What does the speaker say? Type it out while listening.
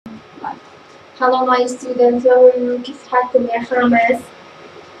Hello my students, how are you? كيف حالكم يا خامس?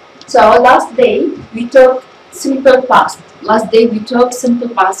 So last day we took simple past. Last day we took simple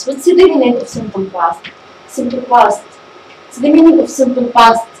past. What's the meaning of simple past? Simple past. What's the meaning of simple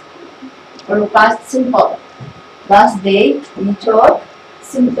past? Or past simple? Last day we took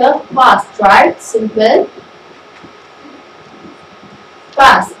simple past, right? Simple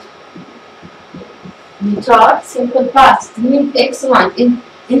past. We taught simple past. Means excellent. In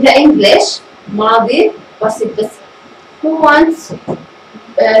the English, ماضي بسيط بس. Who wants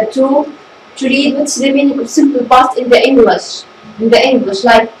to read what's the meaning of simple past in the English? In the English,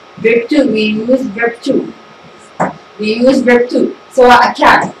 like verb 2, we use verb 2. We use verb 2. So I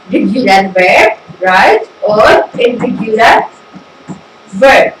can regular verb, right? Or irregular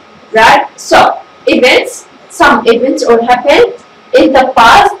verb, right? So events, some events or happened in the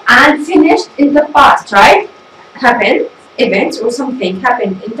past and finished in the past, right? Happened, events or something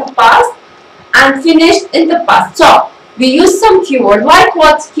happened in the past and finished in the past. So we use some keyword. Like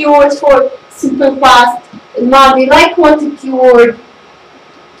what keywords for simple past? الماضي. Like what keyword?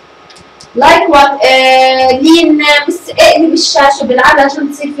 Like what? لين بس اقلب الشاشة بالعادة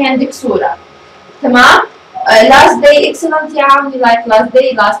عشان تصير في عندك صورة. تمام؟ Last day excellent يا عمي. Like last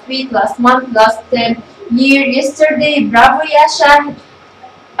day, last week, last month, last year, yesterday. برافو يا شاهد.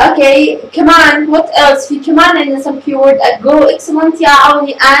 Okay, كمان what else؟ في كمان عندنا some keyword. Go excellent يا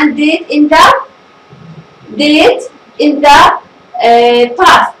عوني and date in the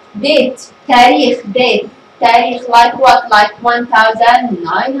past. Date تاريخ. Date تاريخ like what? Like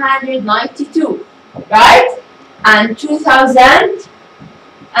 1992, right? And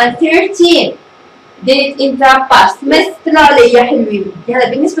 2013. Date in the past. مثل علي يا حلوين. هلا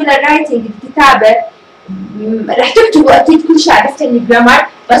بالنسبة للرايتنج الكتابة رح تكتبوا أكيد كل شيء عرفت الجرامر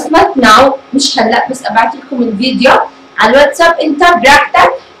بس not now مش هلا بس أبعت لكم الفيديو على الواتساب أنت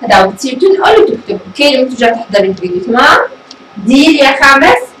براحتك هذا وبتصير تنقل وتكتب اوكي لما ترجع تحضر الفيديو تمام؟ ديل يا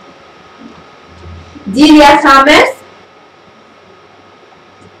خامس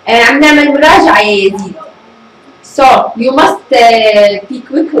عم نعمل مراجعة يا يزيد. So you must be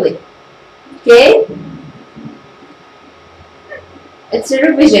quickly. Okay? It's a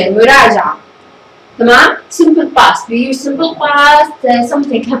revision, مراجعة. تمام؟ Simple past. We use simple past.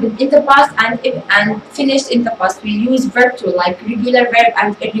 Something happened in the past and finished in the past. We use verb to like regular verb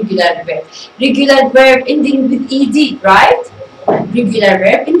and irregular verb. Regular verb ending with ed, right? Regular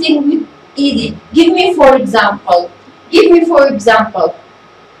verb ending with ed. Give me for example. Regular verb.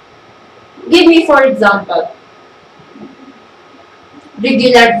 Give me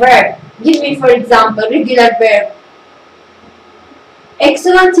for example regular verb.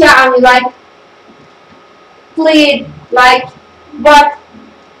 Excellent يا عمي. Like played, like what?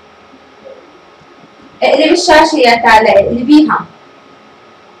 اقلب الشاشة يا تالا اقلبيها.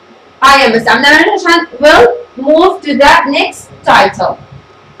 يا بس عم نعمل عشان we'll move to the next title.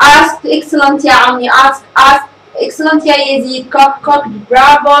 Asked excellent يا عمي. Ask excellent يا يزيد. cocked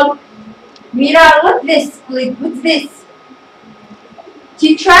bravo. Mira, what's this? What's this?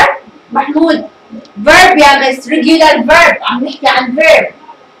 Teacher محمود. Verb يا مس. Regular verb. عم نحكي عن verb.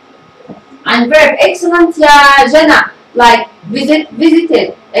 And verb. Excellent يا جنى. Like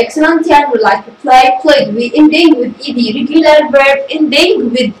visited. Excellent يا نور. Like played. We ending with ed. Regular verb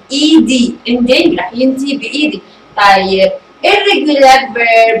ending with ed. Ending رح ينتهي بed. طيب irregular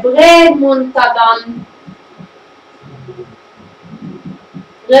verb غير منتظم.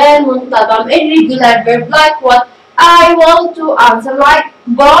 Irregular verb like what? I want to answer like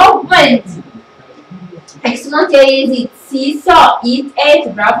Bob went. Excellent يا يزيد. See saw. Eat ate.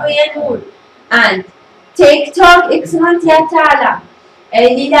 برافو يا نور. And take talk. Excellent يا تالا.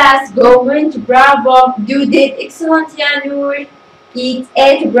 Lilas go went. برافو. Do did. Excellent يا نور. Eat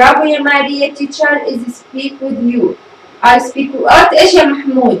ate. برافو يا ماريا. Teacher is speak with you. I speak with ايش يا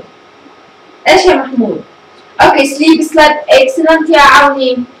محمود؟ Okay, sleep slept. Excellent يا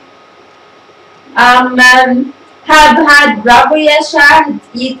عوني. Have had. برافو يا شاهد.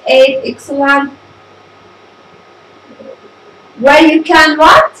 Eat ate. Excellent. Where you can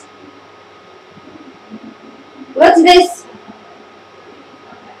what? What's this?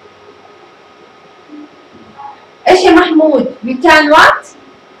 ايش يا محمود؟ We can what?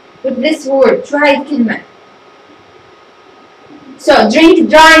 With this word. شو هاي الكلمة؟ So drink,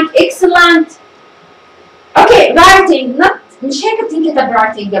 drank. Excellent. Okay, writing. Not مش هيك بتنكتب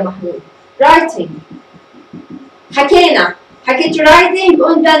writing يا محمود. Writing. حكيت writing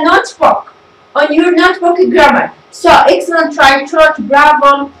on the notebook. On your notebook grammar. So excellent. Try trot.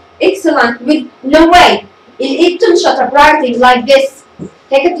 Bravo. Excellent. With no way. الإيد تنشط writing like this.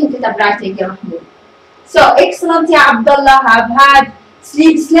 هيك بتنكتب writing يا محمود. So excellent يا عبد الله. Have had.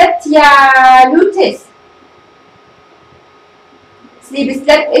 sleep slept يا لوتس. sleep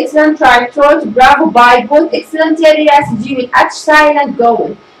slept excellent right throat bravo by both excellent يا رياس G with H silent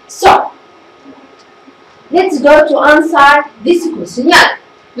going. So let's go to answer this question. يلا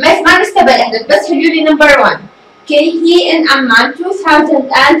ما نستبعد احنا بس حلوا لي number 1. Okay, he in Amman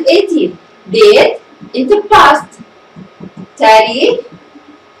 2018 date in the past. تاريخ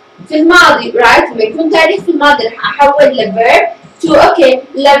في الماضي right لما يكون تاريخ في الماضي رح احول لverb to okay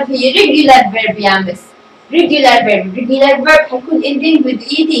love هي regular verb يا مس regular verb حيكون ending with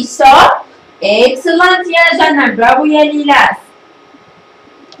ed so excellent يا جنى برافو يا ليلاس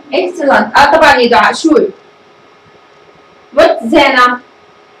excellent طبعا يا دعاء شو what زينة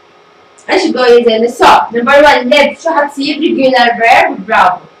ايش قول يا زينة so number 1 live شو حتصير regular verb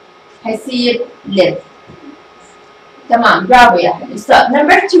برافو حيصير live تمام برافو يا حبيبي so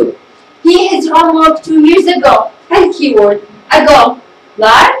number 2 he his homework 2 years ago هاي keyword ago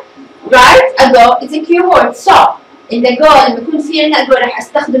right ago is a keyword so in the go لما يكون في عندنا ago راح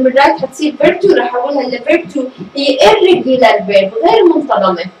استخدم الرايت حتصير verb 2 راح احولها ل verb 2 هي irregular verb غير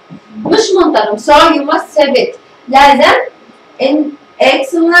منتظمة مش منتظم so you must save it لازم in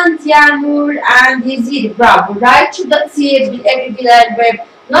excellent يا نور and يزيد برافو right شو بدها تصير بالirregular verb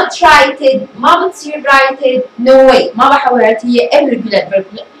not writed ما بتصير writed no way ما بحولها هي irregular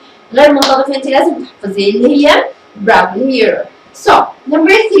verb غير منتظمة انت لازم تحفظي اللي هي برافو اللي هي so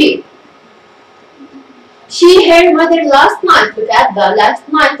number 3 she her mother last night look at the last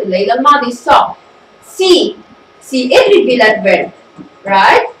night الليلة الماضية so see irregular verb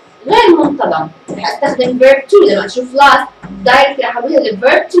right غير منتظم رح استخدم verb 2 لما اشوف last دايركت رح احولها ل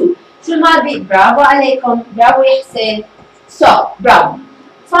verb 2 شو الماضي برافو عليكم برافو يا حسين so برافو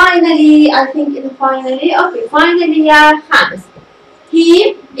finally I think in finally يا خامس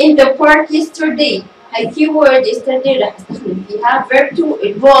he in the park yesterday هاي keyword yesterday رح استخدم فيها verb 2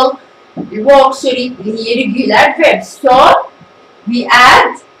 الوالك سوري اللي هي regular verb so we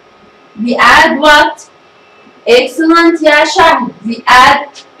add what excellent يا شاهد we add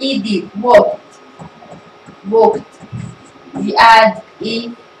ed walked we add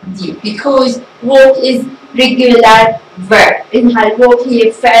ed because walk is regular verb إنها الwalk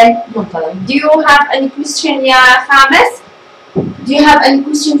هي فعل منتظم do you have any question يا خامس do you have any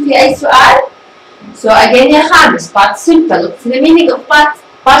question في أي سؤال so again يا خامس past simple what's the meaning of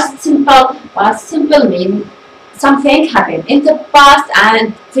past simple mean something happened in the past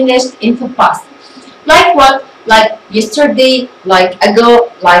and finished in the past like what like yesterday like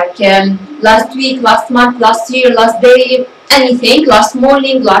ago like last week last month last year last day anything last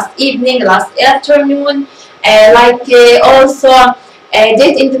morning last evening last afternoon also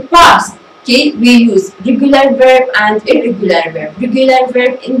date in the past okay we use regular verb and irregular verb regular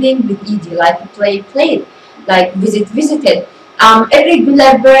verb ending with ed like played like visited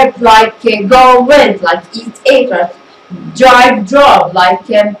irregular verb like go went like eat ate like drive drove like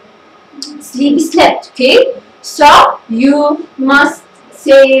sleep slept okay so you must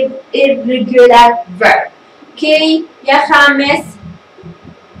say irregular verb okay يا خامس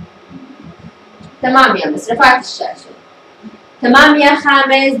تمام يا مس رفعت الشاشة تمام يا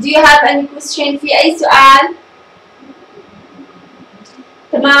خامس do you have any question في أي سؤال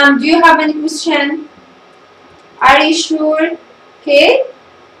تمام do you have any question are you sure okay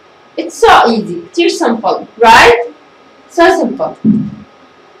it's so easy كتير simple right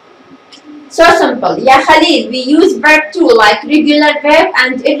so simple يا خليل we use verb 2 like regular verb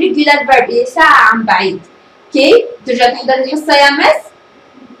and irregular verb هي ساعة عن بعيد okay ترجع تحضر الحصة يا مس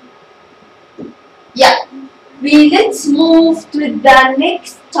yeah let's move to the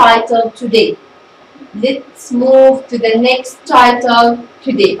next title today let's move to the next title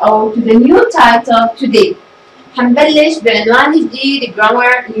today or to the new title today هنبلش بعنوان جديد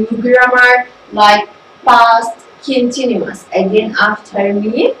new grammar like past continuous again after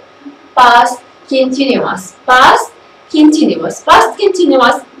me past continuous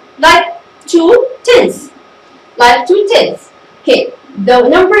like two tense okay the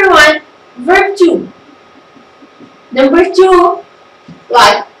number 1 verb 2 number 2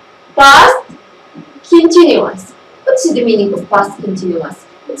 like past continuous what's the meaning of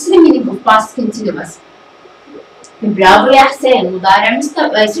past continuous برافو يا حسين مضارع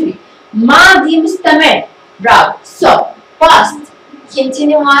مستمر سوري ماضي مستمر برافو so past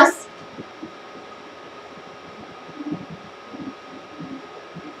continuous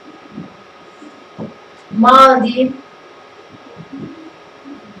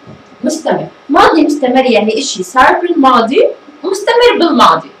ماضي مستمر يعني اشي صار بالماضي ومستمر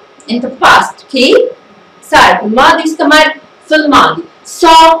بالماضي انت past okay صار بالماضي استمر في الماضي so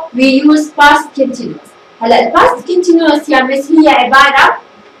we use past continuous هلا الباست continuous يا مس هي عبارة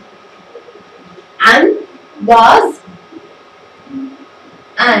عن was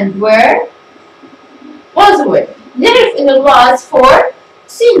and were was were. نعرف إن ال was for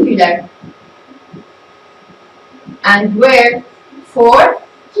singular and were for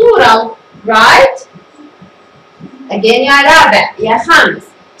plural, right? Again يا رابع يا خامس.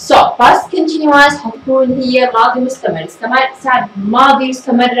 So past continuous حتكون هي ماضي مستمر، صار ماضي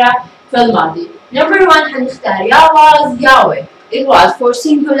مستمرة في الماضي. Number 1 حنختار يا was يا were. It was for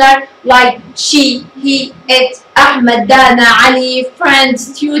singular like she, he, it, Ahmed, Dana, Ali, friend,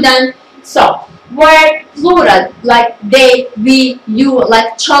 student. So were plural like they, we, you,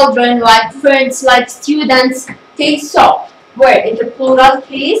 like children, like friends, like students. Okay, so were in the plural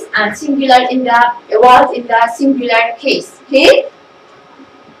case and singular in the was in the singular case. Okay.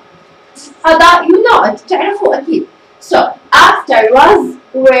 هذا you know it تعرفوا أكيد. So after was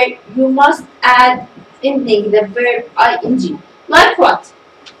were you must add ending the verb ing. Like what?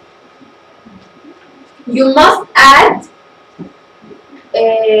 You must add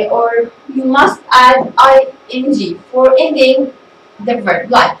or you must add ing for ending the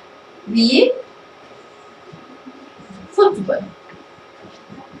verb. Like we football.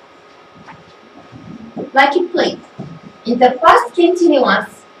 Like you play. In the past continuous,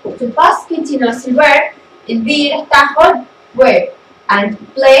 في past continuous verb البي رح تاخد were and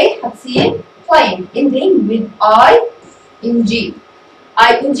play حتصير playing ending with ing.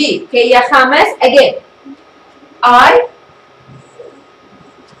 Okay يا خامس again.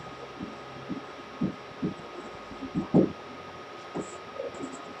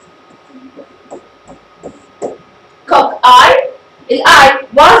 cook. I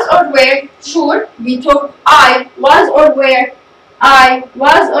was or were sure we took I was or were I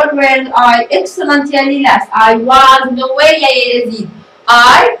was or were I excellent يا ليلاس I was no way يا يزيد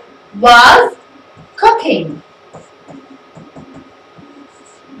I was cooking.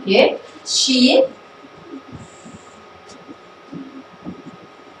 Okay, she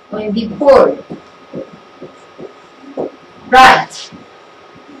will be poor. Right.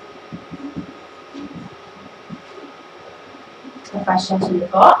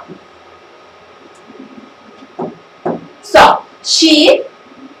 So she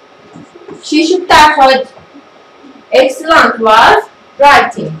should تاخد excellent was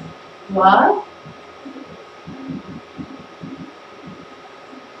writing was.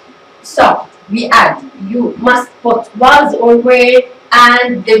 So we add you must put was or were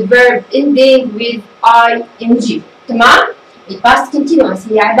and the verb ending with ing. تمام؟ الباست continuous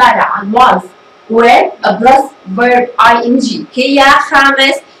هي عبارة عن was were plus verb ing. كي يا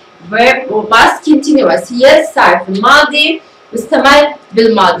خامس verb و past continuous هي صار في الماضي واستمر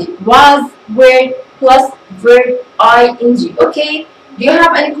بالماضي was were plus verb ing. Okay. Do you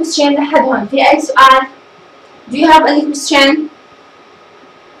have any question لحد هون؟ في أي سؤال؟ Do you have any question؟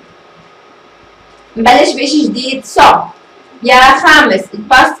 نبلش بشيء جديد. So يا خامس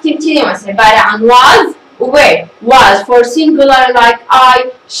الباست continuous عبارة عن was were. Was for singular like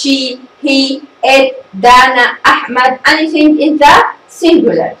I, she, he, it, Dana, Ahmed, anything in the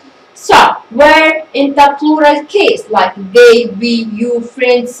singular. So were in the plural case like they, we, you,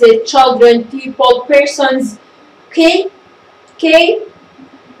 friends, children, people, persons. Okay? Okay?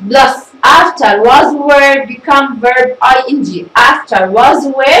 Plus after was were become verb ing. After was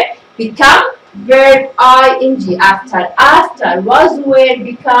were become verb ing. After was were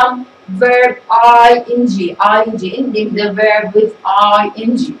become verb ing. Ending the verb with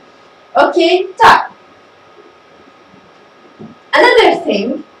ing. Okay, طيب. Another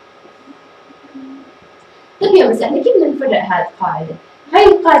thing. طيب يا مس احنا كيف بدنا نفرق هذه القاعدة؟ هاي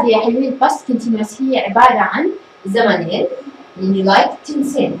القاعدة يا حبيبي past continuous هي عبارة عن زمنين يعني like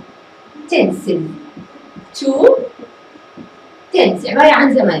tenses. two tense عبارة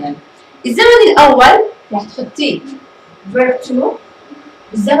عن زمنين. الزمن الأول رح تحطيه verb to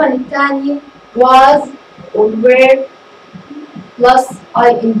والزمن الثاني was or were plus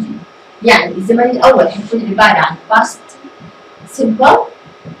ing. يعني الزمن الأول حيكون عبارة عن past simple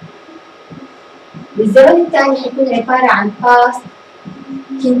والزمن الثاني حيكون عبارة عن past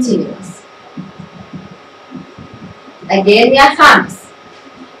continuous. Again يا خامس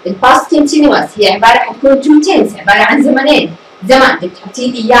ال past continuous هي عبارة حتكون two tense عبارة عن زمنين. زمن بدك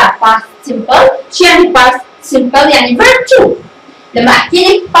تحطي لي إياه past simple. شو يعني past simple؟ يعني verb to. لما أحكي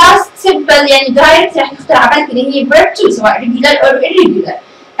لك past simple يعني دايركت رح يخطر على بالك إن هي verb to سواء regular أو irregular.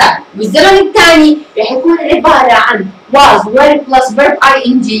 طيب والزمن الثاني رح يكون عبارة عن was were plus verb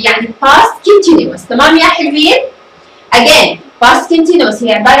ing يعني past continuous. تمام يا حلوين؟ Again past continuous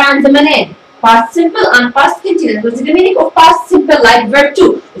هي عبارة عن زمنين past simple and past continuous. What's the meaning of past simple like verb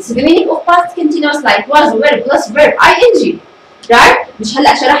to? What's the meaning of past continuous like was verb plus verb ing. right؟ مش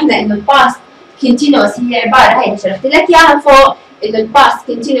هلا شرحنا انه الباست continuous هي عباره، هي شرحت لك اياها فوق، انه الباست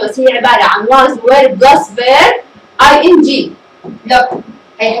continuous هي عباره عن was verb plus verb ing. look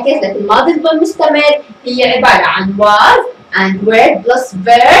هي حكيت لك الماضي المستمر هي عباره عن was and verb plus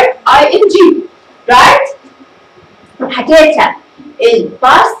verb ing. right؟ حكيت لك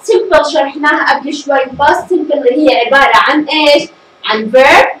الباست سمبل شرحناها قبل شوي. الباست سمبل اللي هي عباره عن ايش؟ عن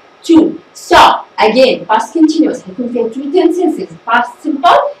verb to. so again past continuous هيكون فيها two tenses. past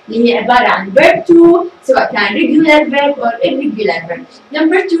simple اللي هي عباره عن verb to سواء كان regular verb or irregular verb.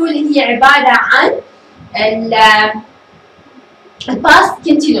 number 2 اللي هي عباره عن ال past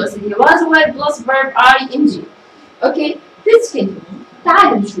continuous اللي هي was verb plus verb ing. اوكي let's continue.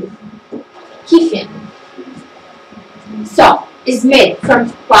 تعالوا نشوف كيف يعني. so is made from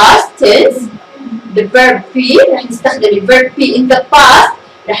past tense. the verb be رح نستخدم ال verb be in the past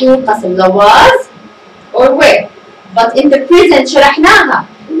رح ينقسم ل was or were. but in the present شرحناها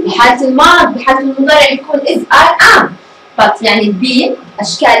بحالة الماضي بحالة المضارع يكون is I am. but يعني البي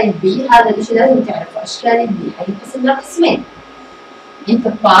أشكال البي هذا الشيء لازم تعرفه. أشكال البي حينقسم لقسمين in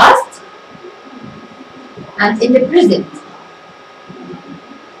the past and in the present.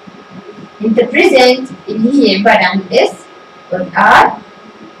 in the present اللي هي عبارة عن is or are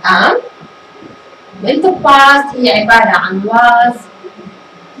am. in the past هي عبارة عن was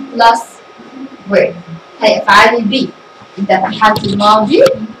plus were. هي أفعال البي إذا في حالة الماضي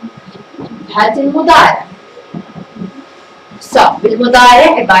في حالة المضارع. so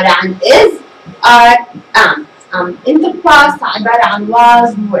بالمضارع عبارة عن is are am. in the past عبارة عن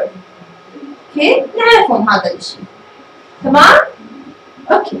was were. اوكي نعرفهم هذا الشيء تمام؟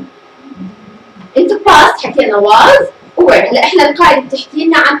 اوكي in the past حكينا was were. هلا احنا القاعدة بتحكي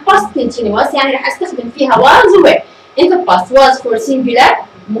لنا عن past continuous يعني رح استخدم فيها was were. in the past was for singular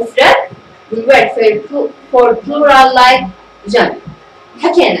مفرد والwere for plural like جمع.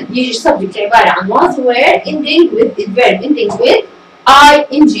 حكينا يجي subject عبارة عن was were ending with the verb ending with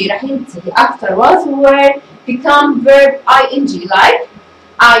ing رح ينتهي after was were become verb ing like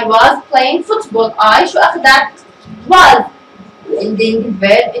I was playing football. I شو أخذت؟ was ending with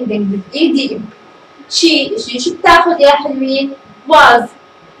verb ending with ed. she شو بتاخذ يا حلوين؟ was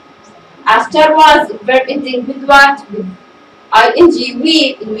after was verb ending with what؟ with ing.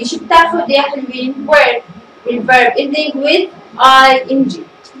 we شو بتاخذ يا حلوين؟ were والverb ending with ing.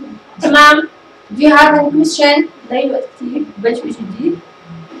 تمام؟ do you have any question؟ ضايل الوقت كثير بلش بشيء جديد.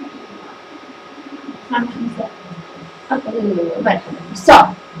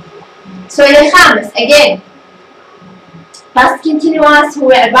 so الخامس again past continuous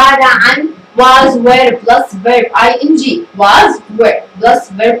هو عبارة عن was were plus verb ing. was were plus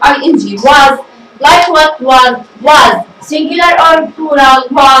verb ing. was like what? was singular or plural?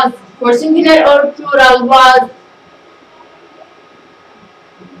 was for singular or plural?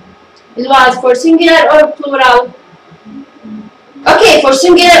 was for singular or plural? okay for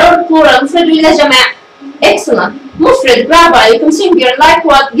singular or plural مفرد ولا جمع؟ excellent مفرد برافو عليكم. singular like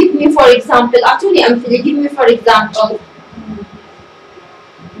what? give me for example. أعطوني أمثلة. give me for example.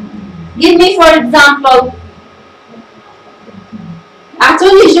 give me for example.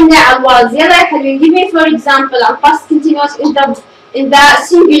 أعطوني جملة على was. يلا يا حلوين give me for example على past continuous in the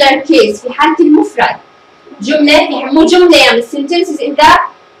singular case في حالة المفرد. جملة مو جملة يعني sentences in the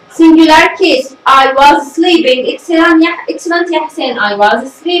singular case. I was sleeping. excellent يا حسين. I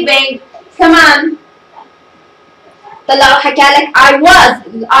was sleeping. كمان طلعوا حكى لك I was.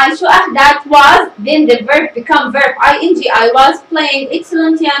 I شو أخذت was then the verb become verb ing. I was playing.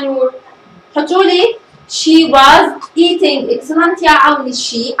 excellent يا نور. حطوا لي she was eating. excellent يا عوني.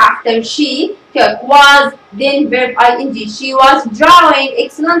 she after she was then verb ing. she was drawing.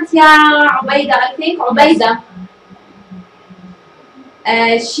 excellent يا عبيدة. I think عبيدة.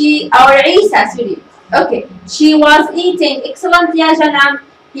 she or عيسى sorry. okay she was eating. excellent يا جنى.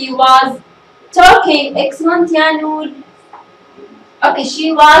 he was talking. excellent يا نور. okay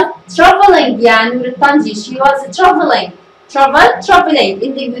she was traveling يا نور الطنجي. she was traveling. traveling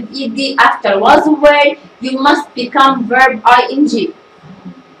ending with ed after was were you must become verb ing.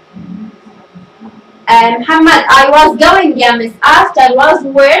 محمد I was going يا مس. after was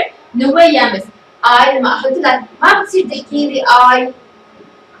were no way يا مس. I لما أحط لك ما بتصير تحكي لي I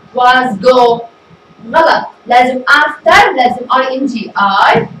was go غلط. لازم after لازم ing.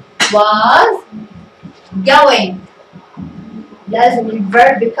 I was going لازم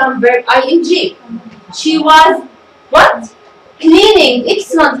الverb become verb ing. she was what? cleaning.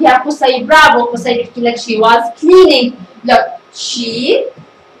 excellent يا قصي. برافو قصي. يحكي لك she was cleaning. look she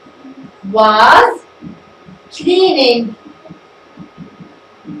was cleaning.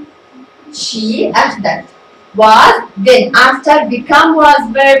 She أخذت. Was then after become was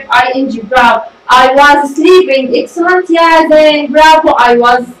verb ing. Bravo. I was sleeping. Excellent يا زين. Bravo. I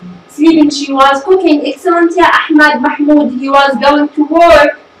was sleeping. She was cooking. Excellent يا أحمد. Mahmoud. He was going to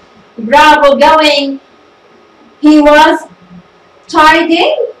work. Bravo. Going. He was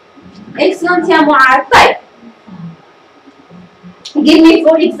tidying. Excellent يا معاذ. طيب. Give me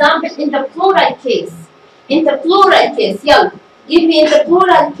for example in the plural case. In the plural case. يلا. Give me in the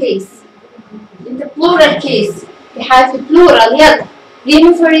plural case. In the plural case. في حالة plural. يلا. Give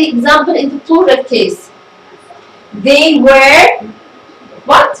me for example in the plural case. They were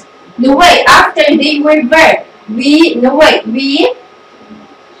what? No way. After they were verb. We no way. We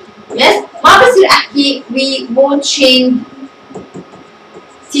yes. ما بصير أحكي we watching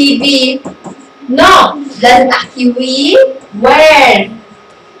TV. No. لازم أحكي we were.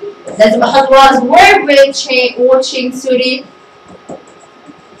 لازم أحط was were watching sorry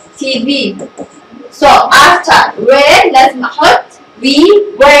TV. So after were لازم أحط we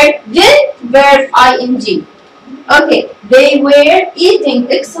were then verb ing. Okay, they were eating.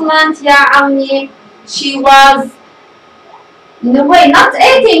 Excellent يا عمي. She was no way not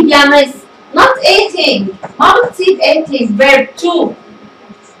eating يا miss. Not eating. ما بتصير eating verb to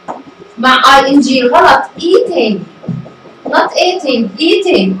مع ing غلط. Eating. Not eating.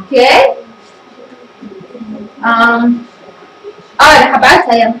 Eating. Okay. رح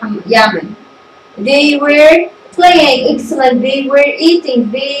أبعتها يا محمد يا من. They were playing. Excellent. They were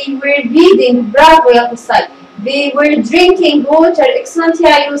eating. They were reading. Bravo يا قصي. They were drinking water. Excellent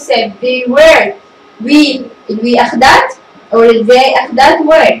يا يوسف. They were. We أخذت or they أخذت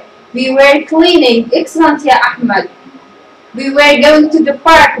were. We were cleaning. Excellent يا أحمد. We were going to the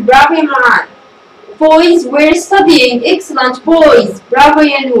park. Bravo يا معاذ. Boys were studying. Excellent boys. Bravo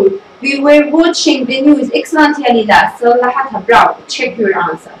يا نور. We were watching the news. Excellent يا ليلى. صلحتها. Bravo. Check your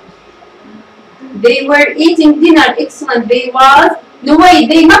answer. They were eating dinner. Excellent. They was no way.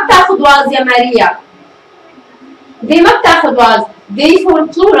 They ما بتاخذ was يا ماريا. They ما بتاخذ was. They for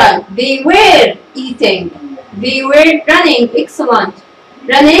plural. They were eating. They were running. Excellent.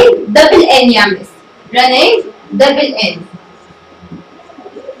 Running double N يا miss. Running double N.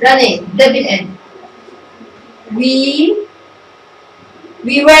 Running double N. We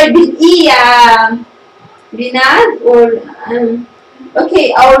were بالإي يا ريناد or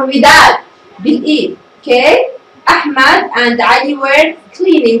okay or وداد بالإي. Okay. Ahmad and Ali were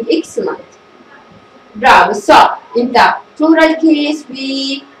cleaning. Excellent. Bravo. So in the plural case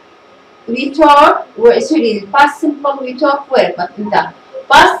we talk sorry past simple we talk were, but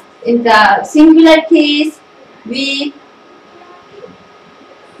in the singular case we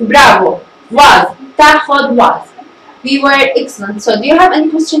bravo was تاخذ was. We were excellent. So do you have any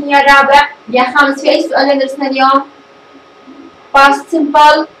question يا رابع يا خامس؟ في أي سؤال درسنا اليوم؟ past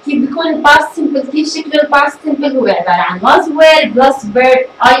simple. كيف بيكون past simple؟ كيف شكل past simple؟ هو عبارة عن was were plus verb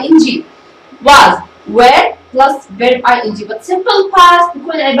ing. was were plus verb ing. But simple past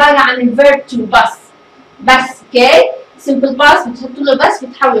بيكون عبارة عن verb to بس. Okay. simple past بتحط له بس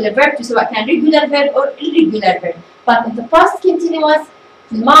بتحول ل verb to سواء كان regular verb or irregular verb. But in the past continuous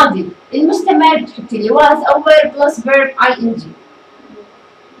في الماضي المستمر بتحطي لي was أو were plus verb ing.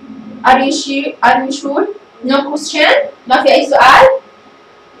 Are you sure? No question? ما في أي سؤال؟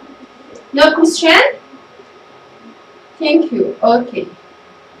 No question? Thank you. Okay.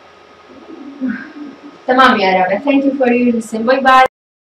 تمام يا رابع. Thank you for your listen. Bye bye.